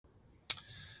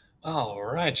All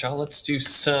right, y'all, let's do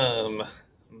some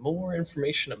more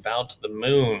information about the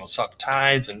moon. Let's talk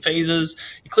tides and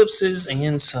phases, eclipses,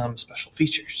 and some special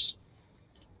features.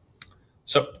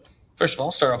 So, first of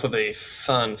all, start off with a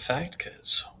fun fact,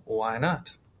 because why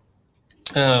not?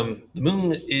 The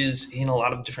moon is in a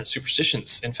lot of different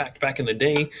superstitions. In fact, back in the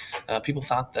day, people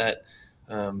thought that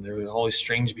there was always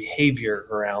strange behavior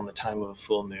around the time of a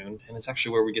full moon, and it's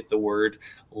actually where we get the word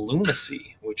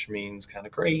lunacy, which means kind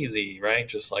of crazy, right?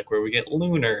 Just like where we get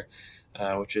lunar,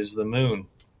 which is the moon.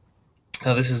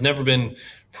 This has never been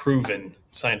proven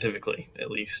scientifically, at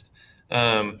least.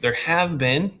 There have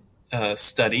been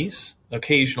studies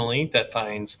occasionally that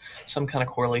finds some kind of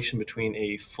correlation between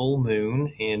a full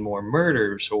moon and more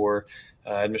murders or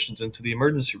admissions into the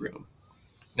emergency room.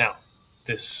 Now,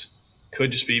 this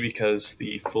could just be because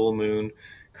the full moon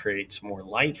creates more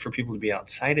light for people to be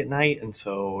outside at night, and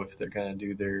so if they're going to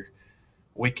do their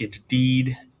wicked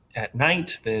deed at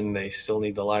night, then they still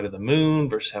need the light of the moon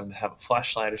versus having to have a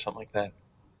flashlight or something like that.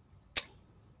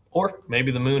 Or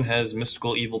maybe the moon has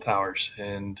mystical evil powers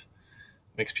and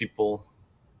makes people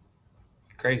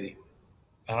crazy.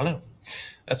 I don't know.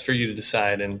 That's for you to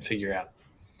decide and figure out.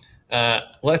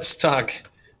 Let's talk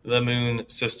the moon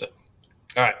system.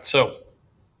 All right, so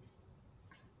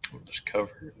I'll just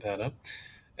cover that up.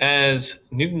 As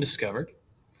Newton discovered,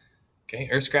 okay,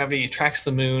 Earth's gravity attracts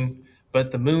the moon,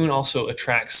 but the moon also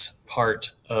attracts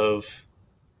part of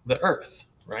the Earth,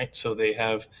 right? So they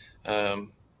have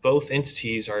both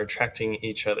entities are attracting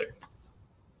each other.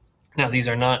 Now, these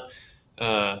are not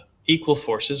equal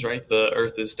forces, right? The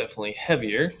Earth is definitely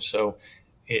heavier, so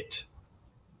it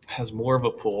has more of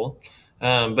a pull.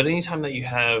 But anytime that you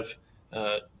have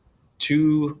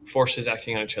two forces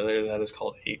acting on each other, that is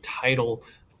called a tidal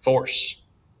force.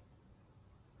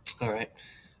 All right.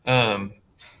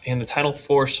 And the tidal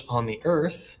force on the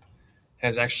Earth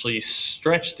has actually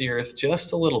stretched the Earth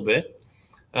just a little bit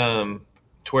to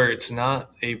where it's not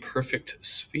a perfect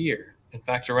sphere. In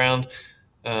fact, around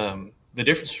the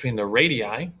difference between the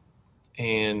radii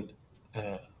and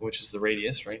which is the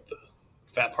radius, right? The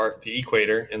fat part, the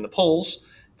equator, and the poles,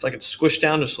 it's like it's squished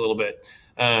down just a little bit.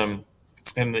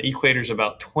 And the equator is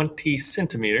about 20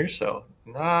 centimeters, so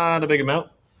not a big amount.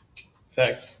 In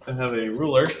fact, I have a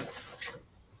ruler.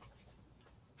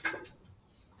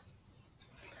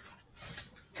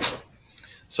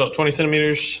 So 20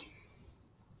 centimeters,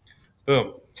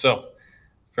 boom. So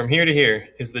from here to here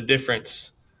is the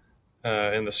difference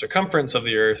in the circumference of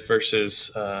the Earth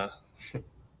versus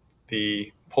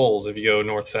the poles if you go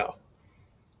north-south.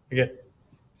 Again,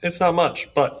 it's not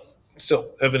much, but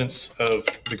still evidence of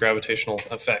the gravitational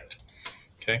effect.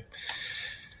 Okay.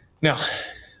 Now,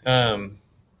 the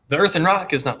Earth and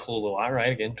rock is not pulled a lot, right?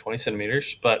 Again, 20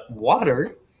 centimeters, but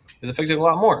water is affected a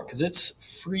lot more because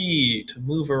it's free to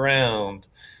move around.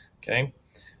 Okay.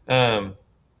 And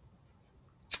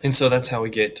so that's how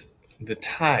we get the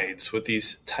tides with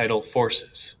these tidal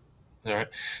forces. All right.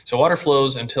 So water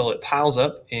flows until it piles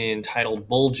up in tidal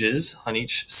bulges on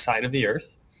each side of the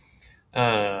Earth.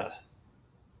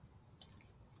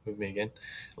 Move me again.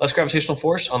 Less gravitational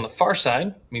force on the far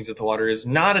side means that the water is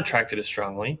not attracted as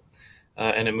strongly,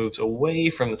 and it moves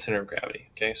away from the center of gravity.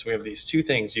 Okay, so we have these two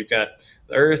things. You've got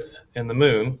the Earth and the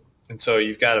moon, and so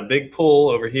you've got a big pull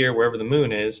over here wherever the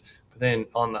moon is, but then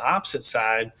on the opposite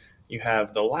side, you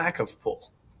have the lack of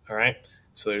pull. All right,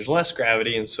 so there's less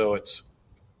gravity, and so it's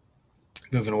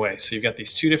moving away. So you've got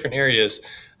these two different areas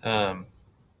that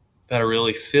are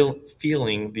really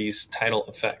feeling these tidal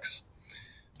effects.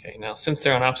 Okay, now since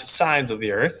they're on opposite sides of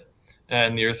the Earth,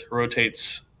 and the Earth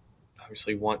rotates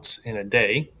obviously once in a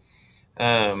day,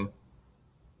 the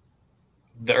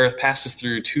Earth passes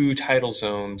through two tidal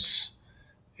zones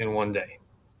in one day.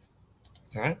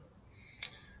 All right.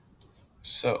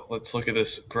 So let's look at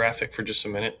this graphic for just a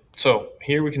minute. So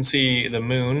here we can see the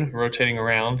moon rotating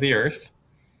around the Earth.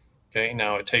 Okay,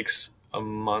 now it takes a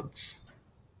month,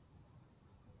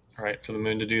 all right, for the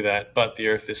moon to do that, but the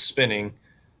Earth is spinning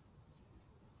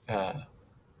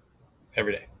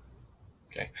every day.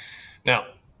 Okay, now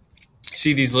you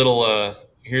see these little.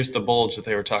 Here's the bulge that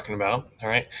they were talking about. All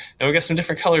right, now we've got some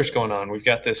different colors going on. We've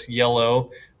got this yellow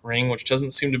ring, which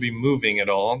doesn't seem to be moving at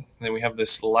all. And then we have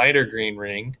this lighter green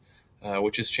ring,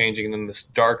 which is changing, and then this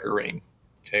darker ring.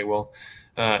 Okay, well,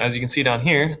 as you can see down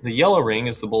here, the yellow ring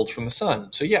is the bulge from the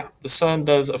sun. So yeah, the sun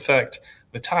does affect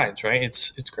the tides, right?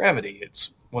 It's gravity.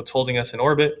 It's what's holding us in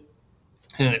orbit,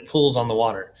 and it pulls on the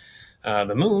water.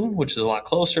 The moon, which is a lot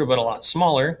closer but a lot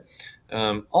smaller,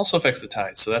 also affects the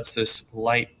tides. So that's this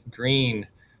light green,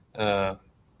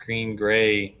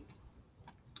 green-gray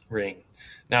ring.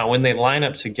 Now, when they line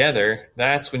up together,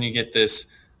 that's when you get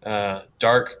this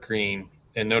dark green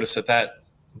And notice that that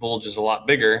bulge is a lot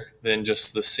bigger than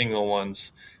just the single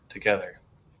ones together.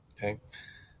 Okay,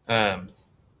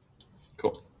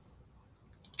 cool.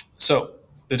 So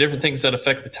the different things that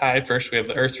affect the tide. First, we have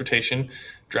the Earth's rotation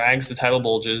drags the tidal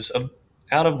bulges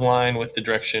out of line with the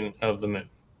direction of the moon.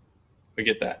 We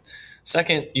get that.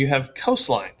 Second, you have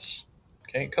coastlines.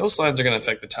 Okay, coastlines are going to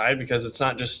affect the tide because it's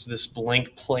not just this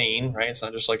blank plane, right? It's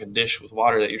not just like a dish with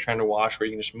water that you're trying to wash where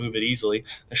you can just move it easily.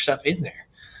 There's stuff in there.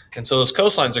 And so those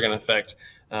coastlines are going to affect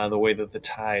the way that the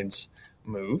tides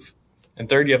move. And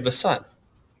third, you have the sun.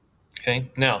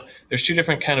 Okay, now there's two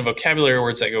different kind of vocabulary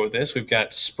words that go with this. We've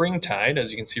got spring tide,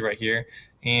 as you can see right here,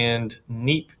 and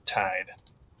neap tide.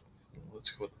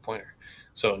 Let's go with the pointer.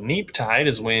 So neap tide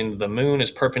is when the moon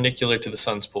is perpendicular to the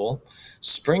sun's pole.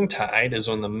 Spring tide is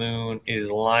when the moon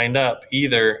is lined up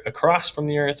either across from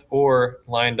the earth or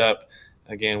lined up,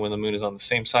 again, when the moon is on the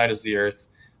same side as the earth.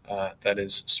 That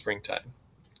is spring tide.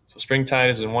 So spring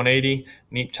tide is in 180.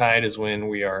 Neap tide is when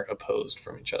we are opposed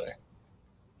from each other.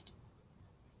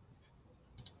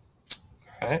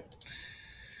 All right.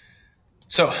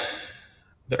 So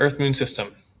the Earth-Moon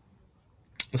system.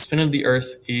 The spin of the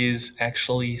Earth is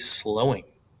actually slowing,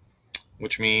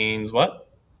 which means what?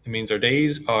 It means our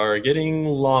days are getting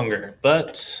longer,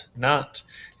 but not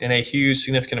in a huge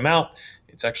significant amount.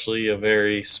 It's actually a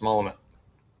very small amount.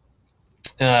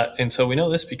 And so we know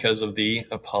this because of the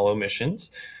Apollo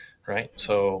missions, right?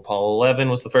 So Apollo 11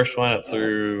 was the first one up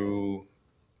through,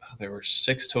 there were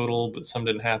 6 total, but some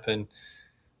didn't happen.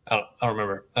 I don't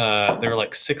remember. There were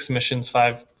like 6 missions,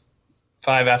 five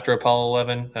after Apollo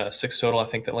 11, 6 total, I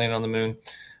think, that landed on the moon.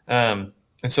 And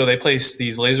so they placed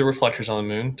these laser reflectors on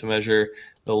the moon to measure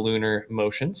the lunar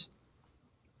motions.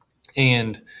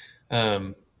 And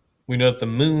we know that the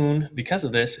moon, because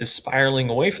of this, is spiraling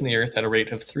away from the Earth at a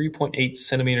rate of 3.8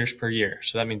 centimeters per year.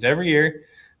 So that means every year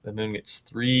the moon gets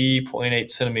 3.8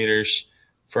 centimeters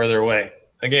further away.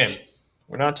 Again,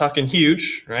 we're not talking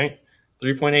huge, right?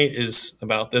 3.8 is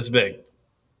about this big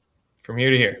from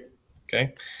here to here,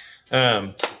 okay?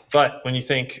 But when you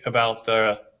think about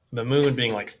the moon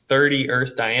being like 30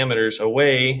 Earth diameters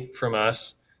away from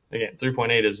us, again,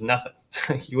 3.8 is nothing.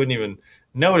 You wouldn't even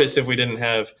notice if we didn't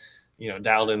have,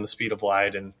 dialed in the speed of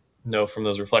light and know from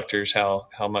those reflectors how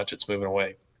much it's moving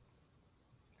away.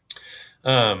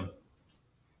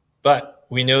 But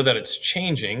we know that it's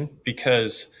changing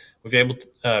because we've able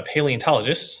to,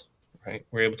 paleontologists, right?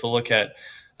 We're able to look at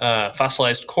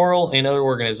fossilized coral and other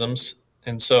organisms.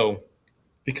 And so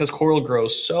because coral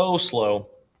grows so slow,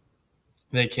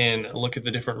 they can look at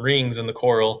the different rings in the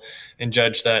coral and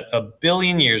judge that 1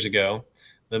 billion years ago,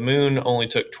 the moon only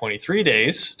took 23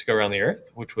 days to go around the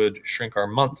Earth, which would shrink our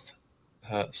month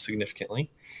significantly.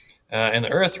 And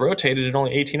the Earth rotated in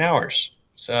only 18 hours.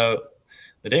 So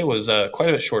the day was quite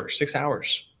a bit shorter, 6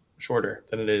 hours shorter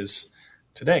than it is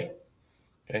today.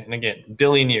 Okay, and again,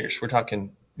 billion years, we're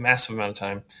talking massive amount of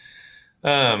time.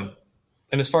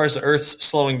 And as far as the Earth's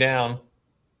slowing down,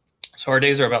 so our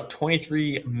days are about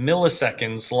 23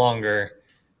 milliseconds longer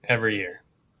every year.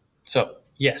 So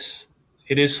yes,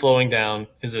 it is slowing down.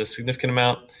 Is it a significant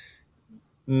amount?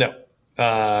 No.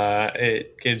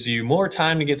 It gives you more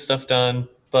time to get stuff done,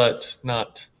 but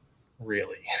not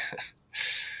really.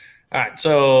 All right,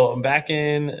 so back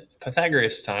in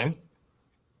Pythagoras' time,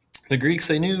 the Greeks,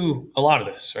 they knew a lot of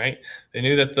this, right? They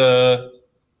knew that the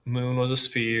moon was a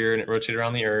sphere and it rotated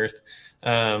around the Earth.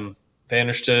 They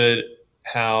understood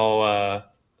how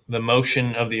the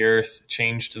motion of the Earth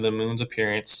changed the moon's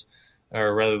appearance,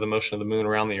 or rather the motion of the moon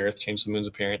around the Earth changed the moon's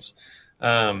appearance.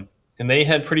 And they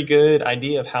had pretty good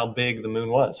idea of how big the moon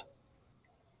was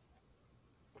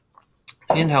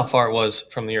and how far it was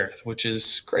from the Earth, which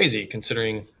is crazy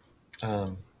considering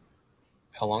how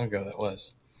long ago that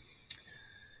was.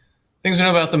 Things we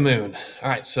know about the moon. All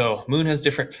right, so moon has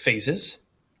different phases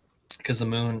because the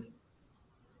moon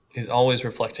is always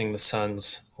reflecting the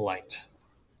sun's light.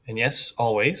 And yes,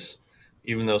 always,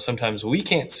 even though sometimes we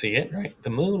can't see it, right? The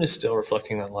moon is still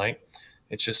reflecting that light.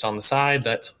 It's just on the side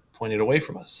that's pointed away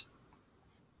from us.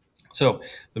 So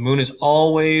the moon is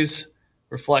always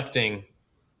reflecting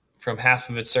from half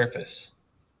of its surface,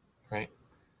 right?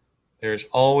 There's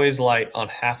always light on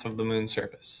half of the moon's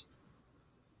surface,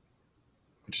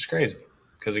 which is crazy.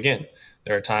 Because again,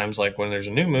 there are times like when there's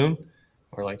a new moon,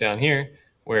 or like down here,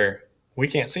 where we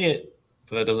can't see it,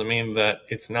 but that doesn't mean that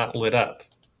it's not lit up.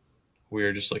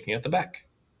 We're just looking at the back.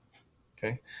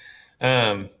 Okay.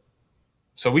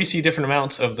 So we see different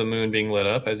amounts of the moon being lit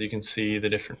up, as you can see the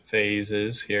different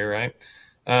phases here, right?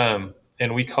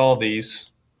 And we call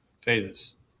these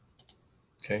phases.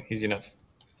 Okay, easy enough.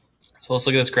 So let's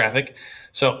look at this graphic.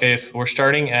 So if we're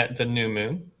starting at the new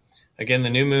moon, Again,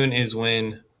 the new moon is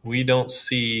when we don't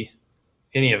see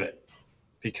any of it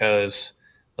because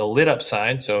the lit up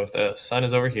side, so if the sun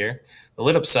is over here, the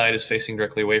lit up side is facing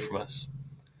directly away from us.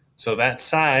 So that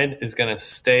side is going to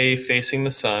stay facing the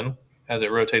sun as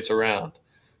it rotates around.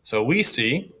 So we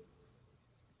see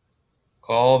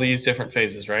all these different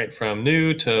phases, right? From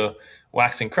new to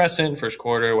waxing crescent, first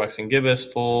quarter, waxing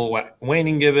gibbous, full,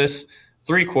 waning gibbous,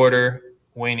 3/4,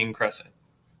 waning crescent.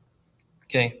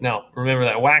 Okay, now remember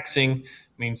that waxing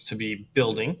means to be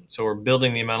building. So we're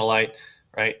building the amount of light,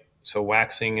 right? So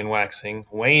waxing and waxing.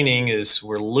 Waning is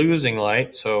we're losing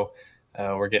light, so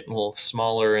we're getting a little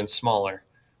smaller and smaller.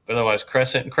 But otherwise,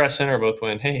 crescent and crescent are both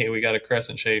when, hey, we got a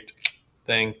crescent-shaped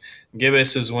thing.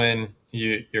 Gibbous is when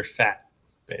you're fat,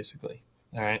 basically.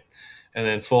 All right, and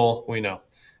then full, we know.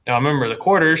 Now remember the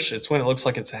quarters, it's when it looks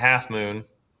like it's a half moon.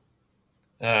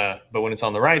 But when it's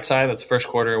on the right side, that's the first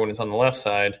quarter. When it's on the left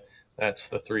side, that's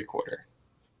the 3/4.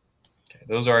 Okay,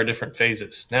 those are our different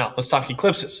phases. Now let's talk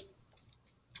eclipses.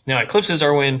 Now eclipses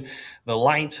are when the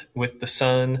light with the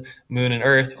sun, moon, and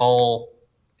earth all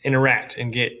interact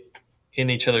and get in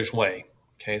each other's way.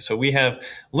 Okay, so we have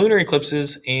lunar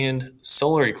eclipses and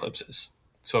solar eclipses.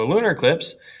 So a lunar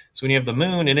eclipse is when you have the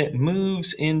moon and it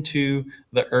moves into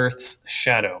the Earth's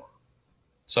shadow.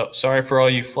 So sorry for all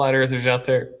you flat earthers out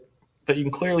there, but you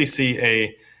can clearly see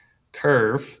a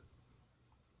curve,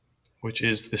 which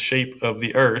is the shape of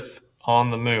the Earth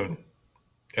on the moon.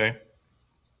 Okay.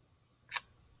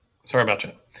 Sorry about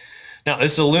that. Now,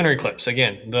 this is a lunar eclipse.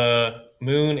 Again, the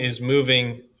moon is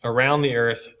moving around the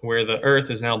Earth where the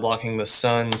Earth is now blocking the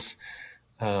sun's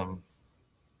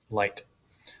light.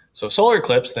 So solar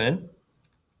eclipse then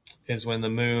is when the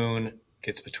moon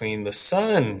gets between the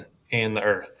sun and the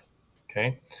Earth.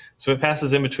 Okay, so it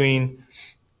passes in between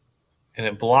and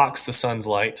it blocks the sun's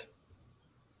light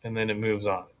and then it moves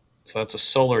on. So that's a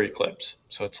solar eclipse.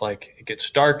 So it's like it gets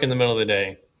dark in the middle of the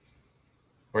day,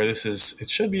 where it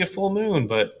should be a full moon,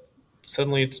 but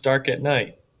suddenly it's dark at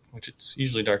night, which it's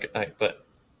usually dark at night, but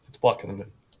it's blocking the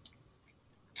moon.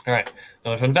 All right,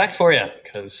 another fun fact for you,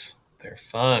 because they're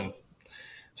fun.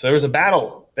 So there was a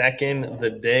battle back in the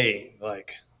day,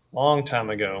 like a long time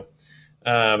ago,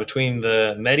 between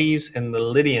the Medes and the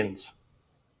Lydians.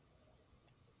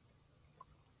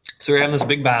 So we're having this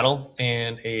big battle,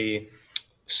 and a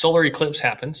solar eclipse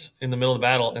happens in the middle of the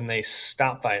battle, and they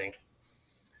stop fighting.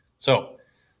 So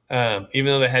even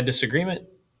though they had disagreement,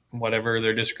 whatever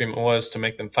their disagreement was to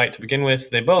make them fight to begin with,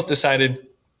 they both decided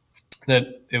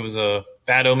that it was a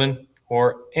bad omen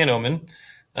or an omen,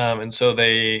 and so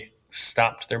they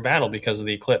stopped their battle because of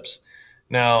the eclipse.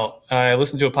 Now, I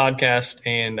listened to a podcast,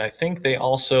 and I think they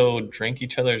also drank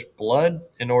each other's blood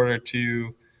in order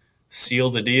to seal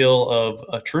the deal of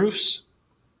a truce.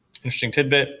 Interesting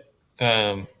tidbit.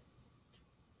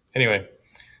 Anyway,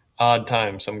 odd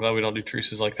times. I'm glad we don't do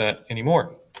truces like that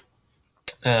anymore.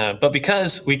 But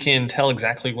because we can tell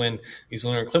exactly when these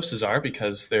lunar eclipses are,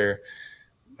 because they're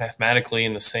mathematically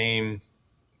in the same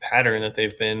pattern that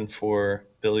they've been for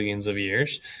billions of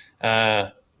years,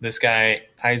 this guy,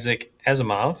 Isaac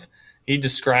Asimov, he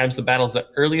describes the battle as the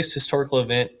earliest historical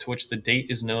event to which the date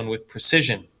is known with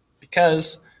precision,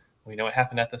 because we know what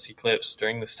happened at this eclipse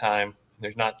during this time.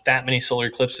 There's not that many solar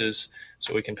eclipses,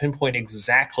 so we can pinpoint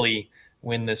exactly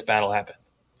when this battle happened,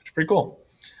 which is pretty cool.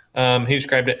 He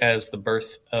described it as the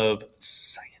birth of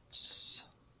science.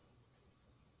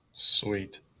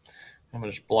 Sweet. I'm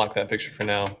going to just block that picture for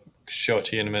now, show it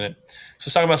to you in a minute. So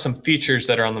let's talk about some features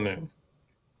that are on the moon.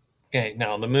 Okay,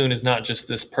 now the moon is not just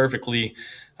this perfectly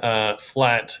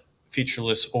flat,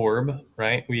 featureless orb,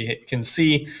 right? We can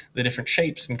see the different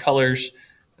shapes and colors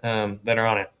that are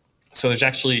on it. So there's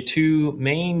actually two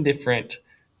main different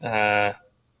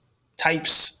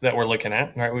types that we're looking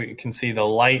at, right? We can see the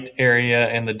light area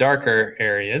and the darker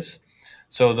areas.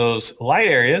 So those light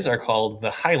areas are called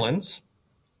the highlands,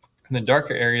 and the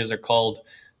darker areas are called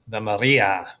the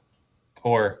Maria,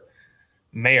 or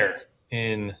mare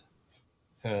in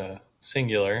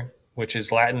singular, which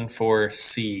is Latin for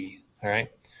sea. All right,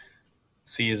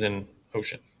 sea is in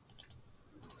ocean,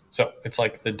 so it's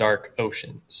like the dark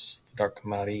oceans, the dark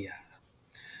Maria.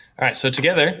 All right, so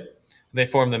together they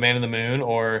form the man in the moon,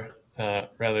 or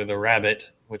rather the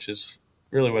rabbit, which is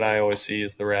really what I always see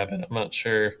as the rabbit. I'm not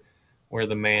sure where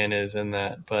the man is in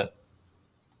that, but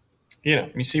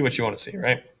you see what you want to see,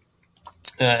 right?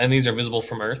 And these are visible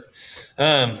from Earth.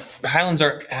 The highlands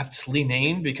are aptly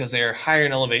named because they are higher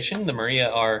in elevation. The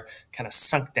Maria are kind of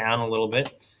sunk down a little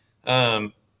bit.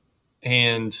 And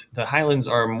the highlands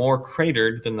are more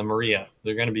cratered than the Maria.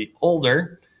 They're going to be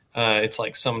older. It's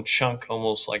like some chunk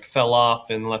almost like fell off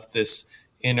and left this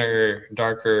inner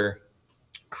darker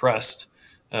crust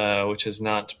which has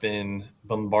not been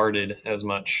bombarded as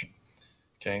much.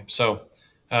 Okay, so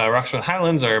rocks from the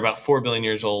highlands are about 4 billion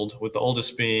years old, with the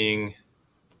oldest being,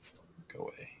 go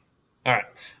away. All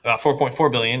right, about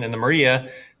 4.4 billion, and the Maria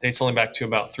dates only back to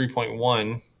about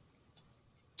 3.1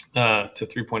 to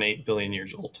 3.8 billion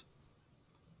years old.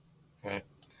 All right.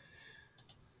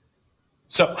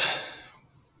 So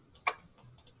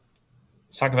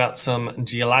let's talk about some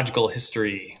geological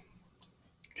history.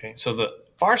 Okay, so the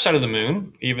far side of the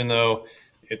moon, even though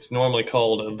it's normally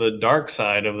called the dark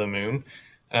side of the moon,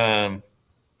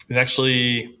 is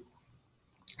actually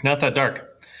not that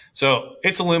dark. So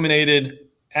it's illuminated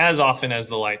as often as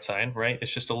the light side, right?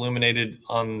 It's just illuminated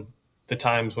on the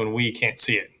times when we can't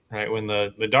see it, right? When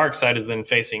the dark side is then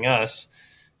facing us,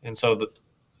 and so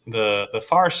the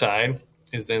far side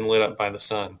is then lit up by the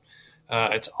sun.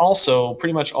 It's also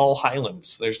pretty much all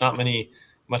highlands. There's not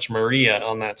much Maria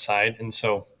on that side, and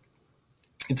so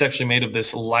it's actually made of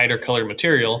this lighter colored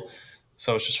material.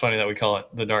 So it's just funny that we call it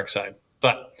the dark side.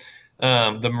 But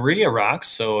the Maria rocks,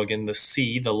 so again, the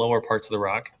sea, the lower parts of the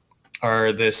rock,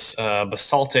 are this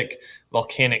basaltic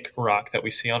volcanic rock that we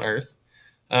see on Earth.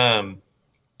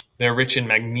 They're rich in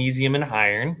magnesium and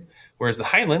iron, whereas the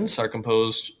highlands are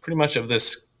composed pretty much of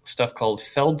this stuff called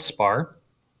feldspar,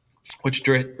 which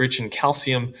is rich in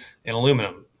calcium and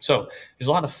aluminum. So there's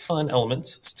a lot of fun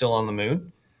elements still on the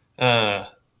moon.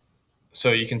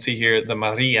 So you can see here the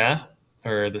Maria,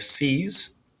 or the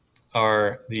seas,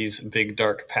 are these big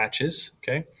dark patches,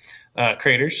 okay?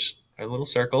 Craters are little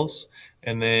circles,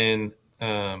 and then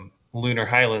lunar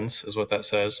highlands is what that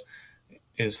says,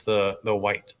 is the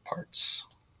white parts.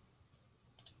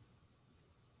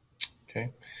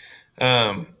 Okay.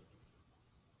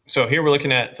 So here we're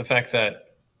looking at the fact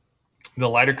that the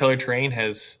lighter colored terrain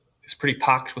is pretty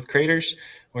pocked with craters,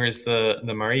 whereas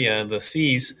the Maria, the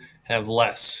seas, have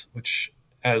less, which,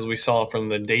 as we saw from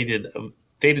the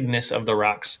datedness of the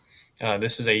rocks,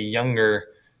 this is a younger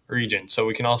region. So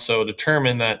we can also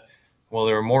determine that, well,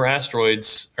 there were more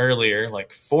asteroids earlier,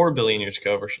 like 4 billion years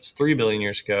ago versus 3 billion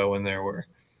years ago, when there were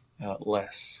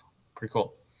less. Pretty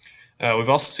cool. We've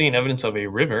also seen evidence of a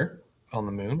river on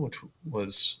the moon, which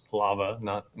was lava,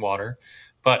 not water,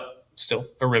 but still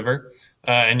a river.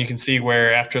 And you can see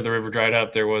where after the river dried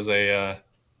up, there was a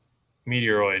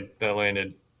meteoroid that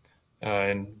landed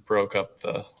and broke up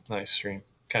the nice stream.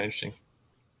 Kind of interesting.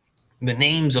 The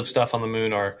names of stuff on the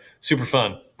moon are super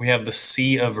fun. We have the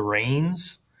Sea of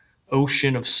Rains,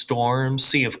 Ocean of Storms,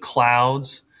 Sea of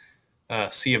Clouds,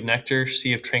 Sea of Nectar,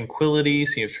 Sea of Tranquility,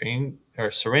 Sea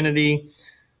of Serenity,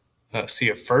 Sea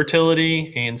of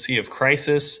Fertility, and Sea of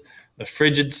Crisis, the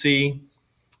Frigid Sea.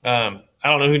 I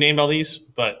don't know who named all these,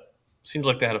 but it seems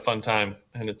like they had a fun time,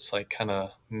 and it's like kind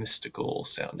of mystical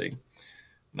sounding.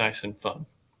 Nice and fun.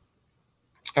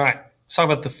 All right, let's talk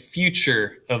about the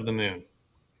future of the moon.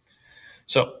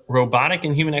 So robotic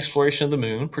and human exploration of the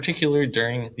moon, particularly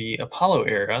during the Apollo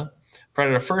era,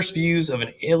 provided our first views of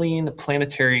an alien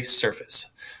planetary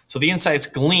surface. So the insights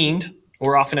gleaned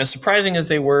were often as surprising as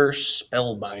they were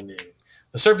spellbinding.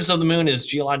 The surface of the moon is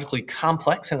geologically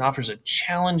complex and offers a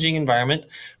challenging environment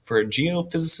for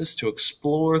geophysicists to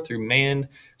explore through manned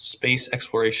space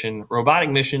exploration, robotic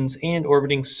missions, and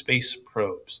orbiting space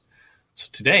probes. So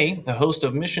today, a host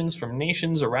of missions from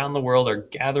nations around the world are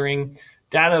gathering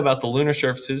data about the lunar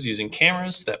surfaces using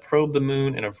cameras that probe the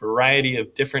moon in a variety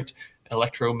of different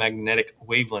electromagnetic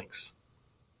wavelengths.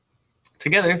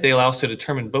 Together, they allow us to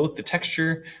determine both the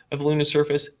texture of the lunar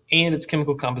surface and its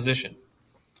chemical composition,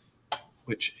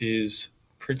 which is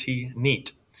pretty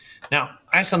neat. Now,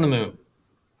 ice on the moon.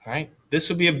 All right, this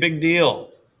would be a big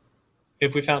deal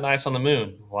if we found ice on the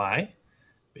moon. Why?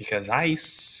 Because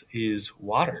ice is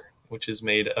water, which is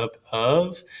made up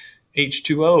of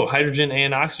H2O, hydrogen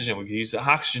and oxygen. We could use the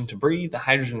oxygen to breathe, the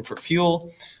hydrogen for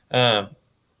fuel.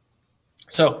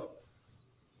 So,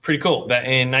 pretty cool that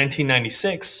in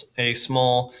 1996, a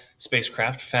small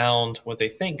spacecraft found what they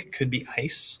think could be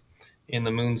ice in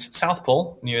the moon's south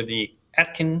pole near the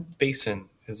Atkin Basin,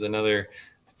 is another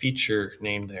feature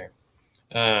named there.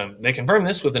 They confirmed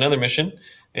this with another mission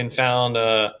and found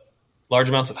large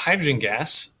amounts of hydrogen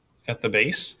gas at the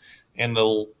base, and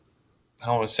the, I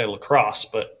don't want to say LaCrosse,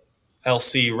 but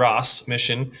LC Ross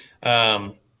mission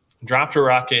dropped a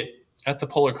rocket at the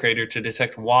polar crater to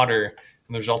detect water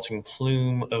and the resulting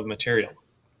plume of material.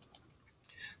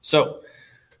 So,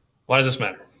 why does this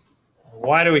matter?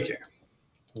 Why do we care?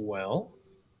 Well,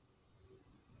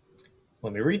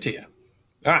 let me read to you.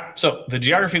 All right, so the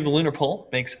geography of the lunar pole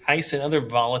makes ice and other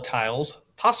volatiles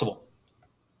possible.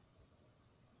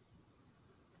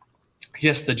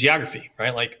 Yes, the geography,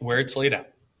 right? Like where it's laid out.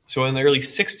 So in the early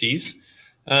 60s,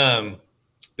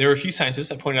 the there were a few scientists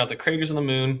that pointed out that craters on the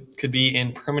moon could be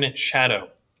in permanent shadow,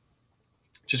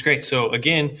 which is great. So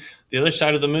again, the other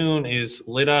side of the moon is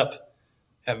lit up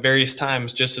at various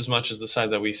times just as much as the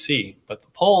side that we see. But the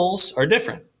poles are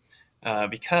different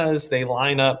because they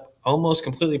line up almost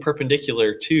completely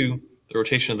perpendicular to the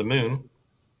rotation of the moon.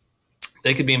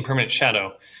 They could be in permanent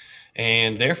shadow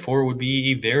and therefore would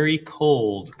be very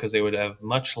cold because they would have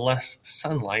much less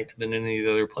sunlight than any of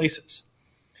the other places.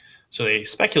 So they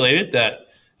speculated that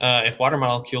if water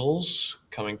molecules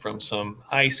coming from some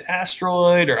ice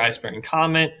asteroid or ice-bearing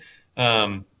comet,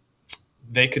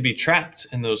 they could be trapped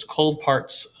in those cold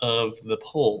parts of the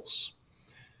poles.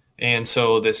 And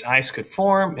so this ice could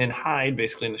form and hide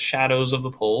basically in the shadows of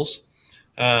the poles.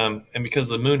 And because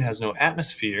the moon has no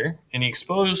atmosphere, any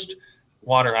exposed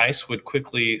water ice would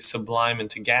quickly sublime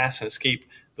into gas and escape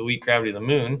the weak gravity of the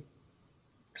moon.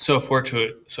 So if we're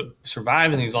to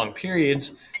survive in these long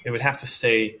periods, it would have to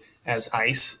stay as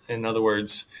ice, in other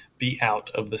words, be out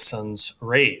of the sun's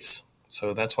rays.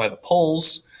 So that's why the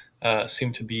poles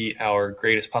seem to be our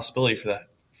greatest possibility for that.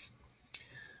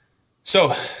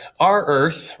 So our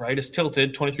Earth, right, is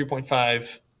tilted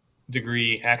 23.5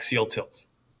 degree axial tilt,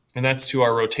 and that's to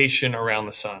our rotation around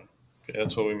the sun. Okay,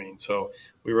 that's what we mean. So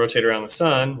we rotate around the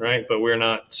sun, right, but we're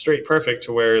not straight perfect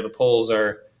to where the poles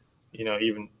are,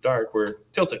 even dark. We're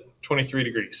tilted 23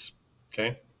 degrees.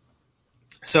 Okay.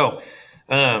 So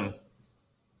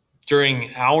during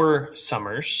our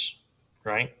summers,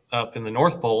 right, up in the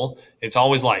North Pole, it's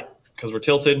always light because we're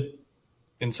tilted.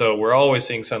 And so we're always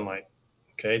seeing sunlight.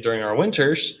 Okay. During our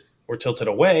winters, we're tilted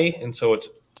away. And so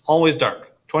it's always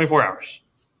dark, 24 hours.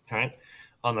 All right.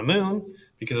 On the moon,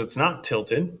 because it's not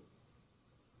tilted.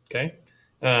 Okay.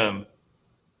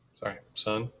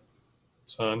 Sun,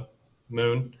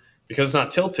 moon. Because it's not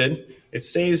tilted, it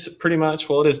stays pretty much,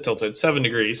 well, it is tilted, 7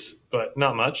 degrees, but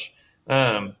not much.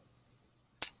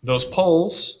 Those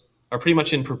poles are pretty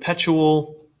much in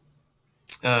perpetual,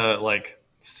 like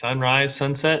sunrise,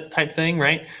 sunset type thing,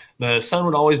 right? The sun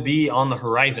would always be on the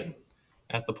horizon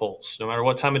at the poles, no matter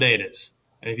what time of day it is.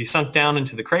 And if you sunk down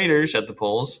into the craters at the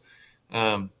poles,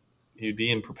 you'd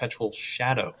be in perpetual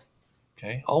shadow,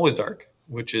 okay? Always dark,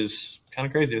 which is kind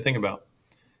of crazy to think about.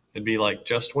 It'd be like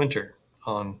just winter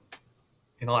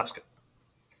in Alaska.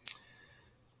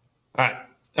 All right.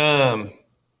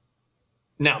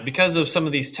 Now, because of some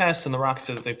of these tests and the rockets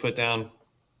that they put down,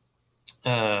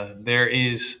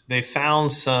 they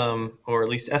found some, or at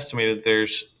least estimated,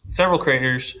 there's several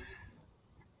craters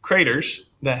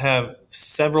that have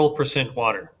several percent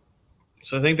water.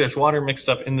 So I think there's water mixed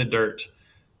up in the dirt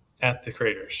at the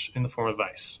craters in the form of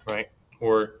ice, right?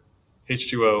 Or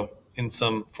H2O in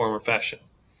some form or fashion.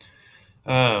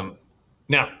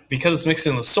 Now, because it's mixed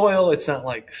in the soil, it's not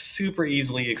like super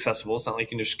easily accessible. It's not like you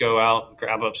can just go out,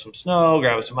 grab up some snow,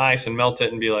 grab up some ice and melt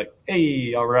it and be like,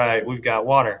 hey, all right, we've got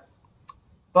water.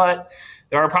 But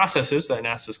there are processes that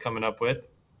NASA's coming up with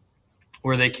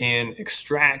where they can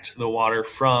extract the water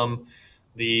from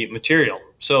the material.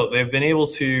 So they've been able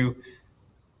to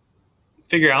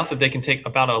figure out that they can take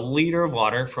about a liter of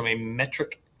water from a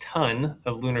metric ton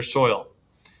of lunar soil.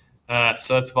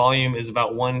 So that's volume is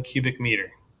about 1 cubic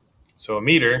meter. So a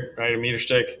meter, right, a meter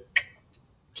stick,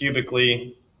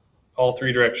 cubically, all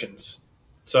 3 directions.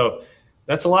 So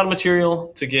that's a lot of material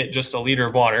to get just a liter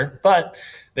of water, but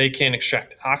they can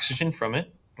extract oxygen from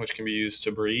it, which can be used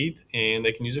to breathe, and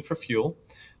they can use it for fuel.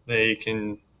 They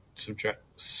can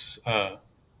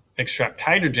extract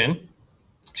hydrogen,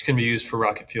 which can be used for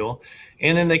rocket fuel,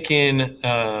 and then they can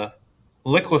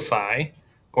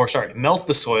melt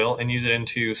the soil and use it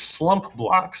into slump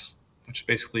blocks, which is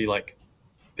basically like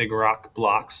big rock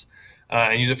blocks,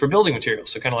 and use it for building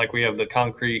materials. So kind of like we have the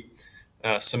concrete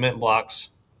cement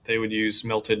blocks, they would use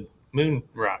melted moon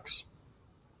rocks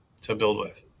to build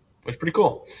with, which is pretty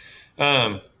cool.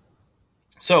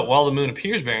 So while the moon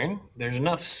appears barren, there's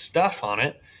enough stuff on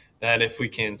it that if we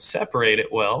can separate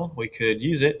it well, we could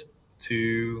use it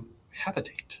to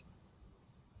habitate,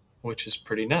 which is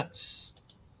pretty nuts.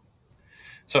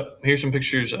 So here's some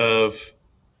pictures of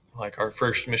like our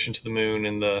first mission to the moon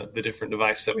and the different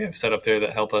devices that we have set up there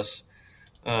that help us,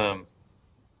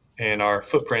 and our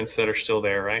footprints that are still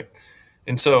there, right?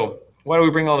 And so why do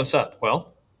we bring all this up?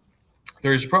 Well,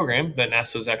 there's a program that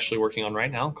NASA is actually working on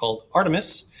right now called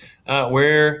Artemis,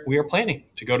 where we are planning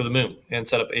to go to the moon and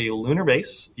set up a lunar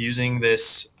base using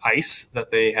this ice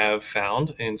that they have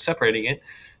found and separating it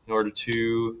in order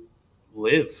to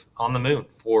live on the moon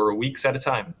for weeks at a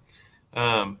time.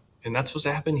 And that's supposed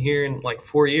to happen here in like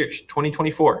 4 years.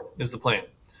 2024 is the plan.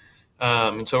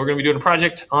 And so we're going to be doing a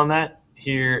project on that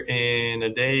here in a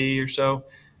day or so.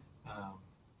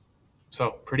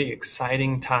 So pretty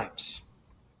exciting times.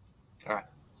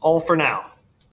 all for now.